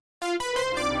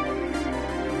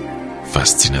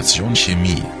Faszination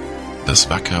Chemie, das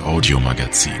Wacker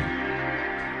Audiomagazin.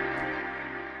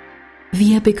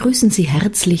 Wir begrüßen Sie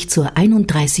herzlich zur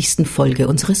 31. Folge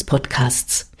unseres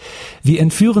Podcasts. Wir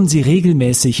entführen Sie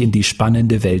regelmäßig in die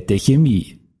spannende Welt der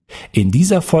Chemie. In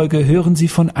dieser Folge hören Sie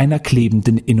von einer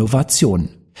klebenden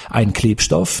Innovation. Ein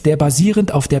Klebstoff, der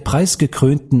basierend auf der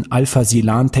preisgekrönten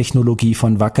Alpha-Silan-Technologie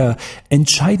von Wacker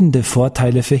entscheidende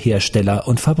Vorteile für Hersteller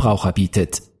und Verbraucher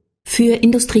bietet. Für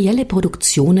industrielle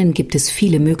Produktionen gibt es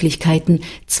viele Möglichkeiten,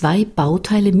 zwei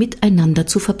Bauteile miteinander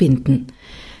zu verbinden.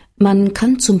 Man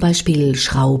kann zum Beispiel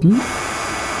schrauben,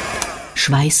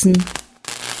 schweißen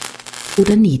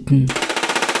oder nieten.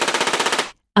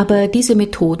 Aber diese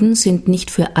Methoden sind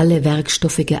nicht für alle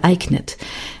Werkstoffe geeignet.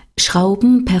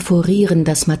 Schrauben perforieren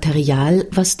das Material,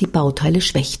 was die Bauteile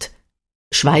schwächt.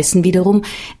 Schweißen wiederum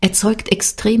erzeugt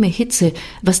extreme Hitze,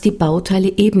 was die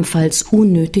Bauteile ebenfalls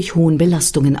unnötig hohen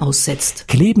Belastungen aussetzt.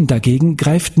 Kleben dagegen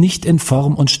greift nicht in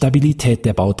Form und Stabilität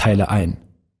der Bauteile ein.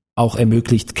 Auch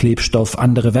ermöglicht Klebstoff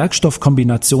andere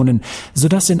Werkstoffkombinationen,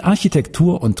 sodass in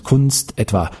Architektur und Kunst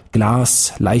etwa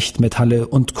Glas, Leichtmetalle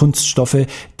und Kunststoffe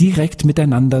direkt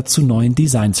miteinander zu neuen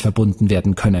Designs verbunden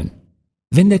werden können.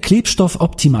 Wenn der Klebstoff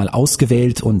optimal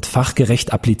ausgewählt und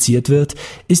fachgerecht appliziert wird,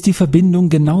 ist die Verbindung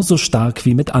genauso stark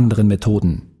wie mit anderen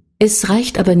Methoden. Es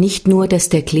reicht aber nicht nur, dass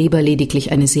der Kleber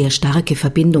lediglich eine sehr starke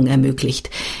Verbindung ermöglicht.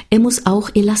 Er muss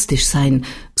auch elastisch sein,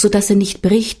 sodass er nicht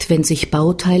bricht, wenn sich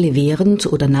Bauteile während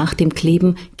oder nach dem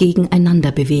Kleben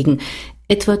gegeneinander bewegen,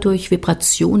 etwa durch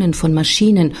Vibrationen von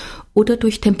Maschinen oder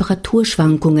durch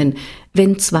Temperaturschwankungen,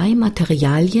 wenn zwei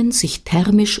Materialien sich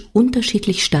thermisch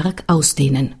unterschiedlich stark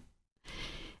ausdehnen.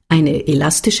 Eine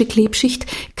elastische Klebschicht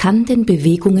kann den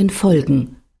Bewegungen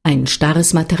folgen. Ein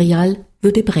starres Material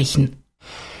würde brechen.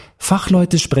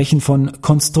 Fachleute sprechen von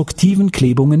konstruktiven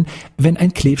Klebungen, wenn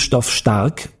ein Klebstoff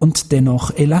stark und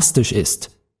dennoch elastisch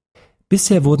ist.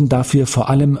 Bisher wurden dafür vor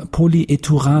allem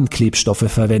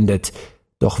Polyethyran-Klebstoffe verwendet.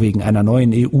 Doch wegen einer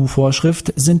neuen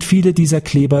EU-Vorschrift sind viele dieser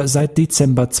Kleber seit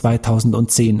Dezember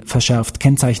 2010 verschärft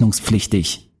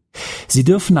kennzeichnungspflichtig. Sie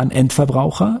dürfen an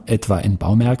Endverbraucher, etwa in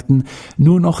Baumärkten,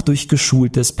 nur noch durch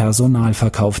geschultes Personal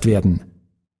verkauft werden.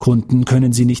 Kunden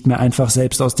können sie nicht mehr einfach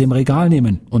selbst aus dem Regal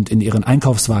nehmen und in ihren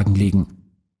Einkaufswagen legen.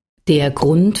 Der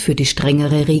Grund für die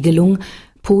strengere Regelung: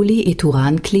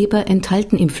 Polyethyrankleber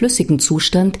enthalten im flüssigen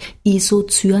Zustand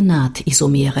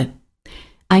Isocyanat-Isomere.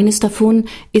 Eines davon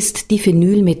ist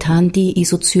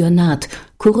Diphenylmethan-Diisocyanat,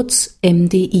 kurz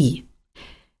MDI.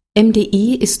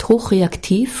 MDI ist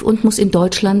hochreaktiv und muss in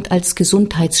Deutschland als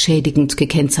gesundheitsschädigend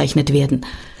gekennzeichnet werden,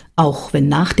 auch wenn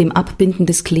nach dem Abbinden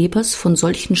des Klebers von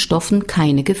solchen Stoffen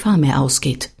keine Gefahr mehr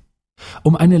ausgeht.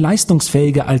 Um eine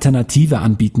leistungsfähige Alternative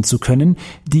anbieten zu können,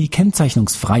 die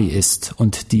kennzeichnungsfrei ist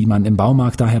und die man im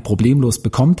Baumarkt daher problemlos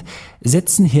bekommt,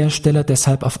 setzen Hersteller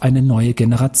deshalb auf eine neue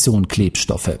Generation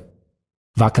Klebstoffe.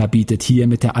 Wacker bietet hier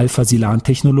mit der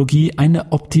Alpha-Silan-Technologie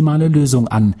eine optimale Lösung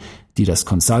an, die das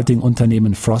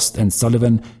Consulting-Unternehmen Frost &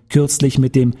 Sullivan kürzlich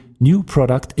mit dem New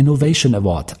Product Innovation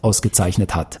Award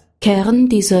ausgezeichnet hat. Kern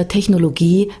dieser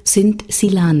Technologie sind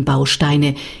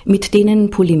Silan-Bausteine, mit denen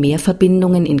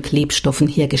Polymerverbindungen in Klebstoffen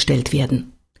hergestellt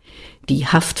werden. Die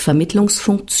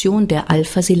Haftvermittlungsfunktion der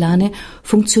Alpha-Silane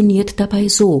funktioniert dabei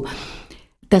so: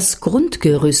 Das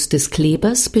Grundgerüst des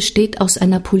Klebers besteht aus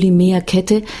einer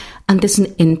Polymerkette, an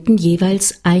dessen Enden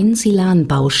jeweils ein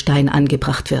Silan-Baustein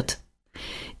angebracht wird.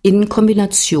 In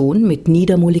Kombination mit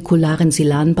niedermolekularen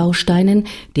Silan-Bausteinen,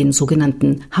 den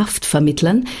sogenannten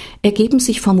Haftvermittlern, ergeben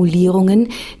sich Formulierungen,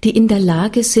 die in der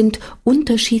Lage sind,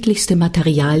 unterschiedlichste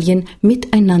Materialien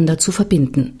miteinander zu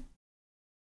verbinden.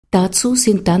 Dazu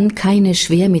sind dann keine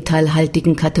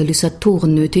schwermetallhaltigen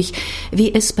Katalysatoren nötig,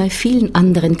 wie es bei vielen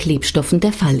anderen Klebstoffen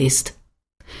der Fall ist.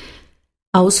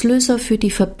 Auslöser für die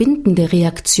verbindende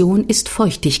Reaktion ist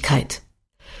Feuchtigkeit.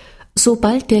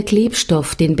 Sobald der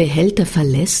Klebstoff den Behälter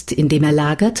verlässt, in dem er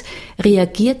lagert,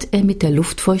 reagiert er mit der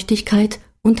Luftfeuchtigkeit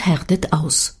und härtet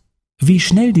aus. Wie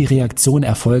schnell die Reaktion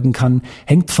erfolgen kann,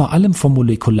 hängt vor allem vom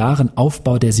molekularen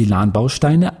Aufbau der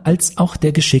Silan-Bausteine als auch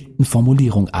der geschickten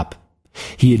Formulierung ab.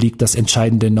 Hier liegt das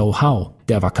entscheidende Know-how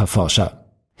der Wacker-Forscher.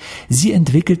 Sie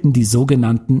entwickelten die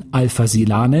sogenannten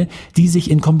Alpha-Silane, die sich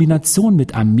in Kombination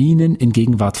mit Aminen in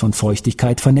Gegenwart von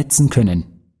Feuchtigkeit vernetzen können.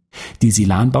 Die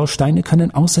Silan-Bausteine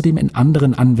können außerdem in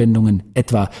anderen Anwendungen,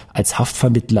 etwa als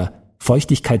Haftvermittler,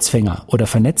 Feuchtigkeitsfänger oder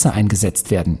Vernetzer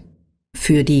eingesetzt werden.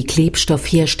 Für die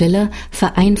Klebstoffhersteller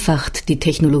vereinfacht die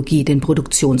Technologie den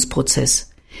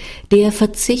Produktionsprozess. Der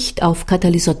Verzicht auf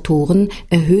Katalysatoren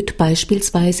erhöht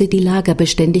beispielsweise die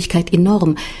Lagerbeständigkeit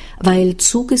enorm, weil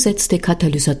zugesetzte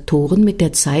Katalysatoren mit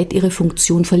der Zeit ihre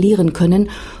Funktion verlieren können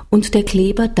und der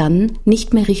Kleber dann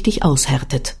nicht mehr richtig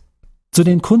aushärtet. Zu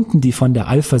den Kunden, die von der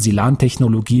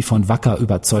Alpha-Silan-Technologie von Wacker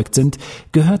überzeugt sind,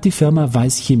 gehört die Firma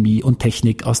Weiß Chemie und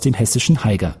Technik aus dem hessischen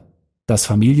Haiger. Das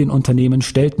Familienunternehmen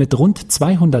stellt mit rund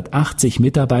 280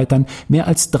 Mitarbeitern mehr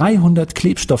als 300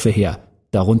 Klebstoffe her,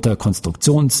 darunter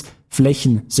Konstruktions-,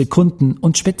 Flächen-, Sekunden-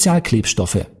 und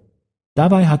Spezialklebstoffe.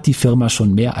 Dabei hat die Firma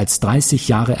schon mehr als 30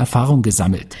 Jahre Erfahrung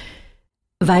gesammelt.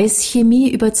 Weiß Chemie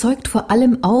überzeugt vor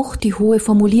allem auch die hohe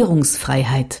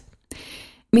Formulierungsfreiheit.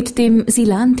 Mit dem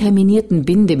Silan-terminierten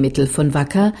Bindemittel von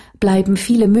Wacker bleiben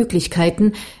viele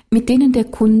Möglichkeiten, mit denen der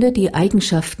Kunde die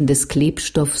Eigenschaften des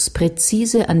Klebstoffs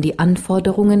präzise an die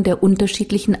Anforderungen der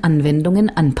unterschiedlichen Anwendungen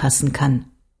anpassen kann.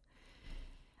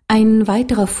 Ein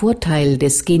weiterer Vorteil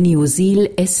des Geniosil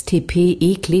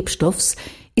STPE-Klebstoffs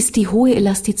ist die hohe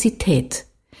Elastizität.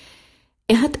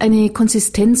 Er hat eine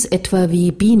Konsistenz etwa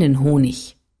wie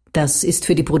Bienenhonig. Das ist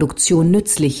für die Produktion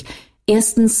nützlich.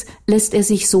 Erstens lässt er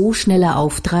sich so schneller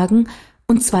auftragen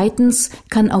und zweitens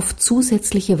kann auf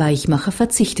zusätzliche Weichmacher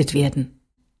verzichtet werden.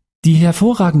 Die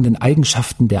hervorragenden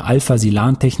Eigenschaften der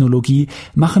Alpha-Silan-Technologie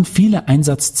machen viele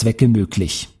Einsatzzwecke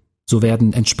möglich. So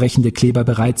werden entsprechende Kleber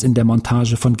bereits in der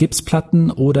Montage von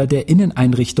Gipsplatten oder der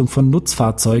Inneneinrichtung von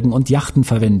Nutzfahrzeugen und Yachten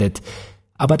verwendet.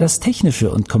 Aber das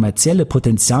technische und kommerzielle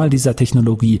Potenzial dieser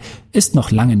Technologie ist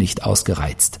noch lange nicht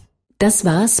ausgereizt. Das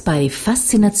war's bei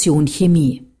Faszination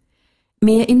Chemie.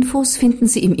 Mehr Infos finden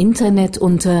Sie im Internet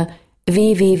unter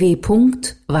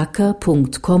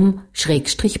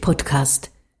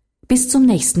www.wacker.com/podcast. Bis zum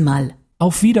nächsten Mal.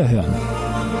 Auf Wiederhören.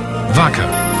 Wacker.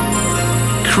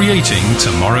 Creating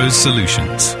tomorrow's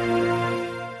solutions.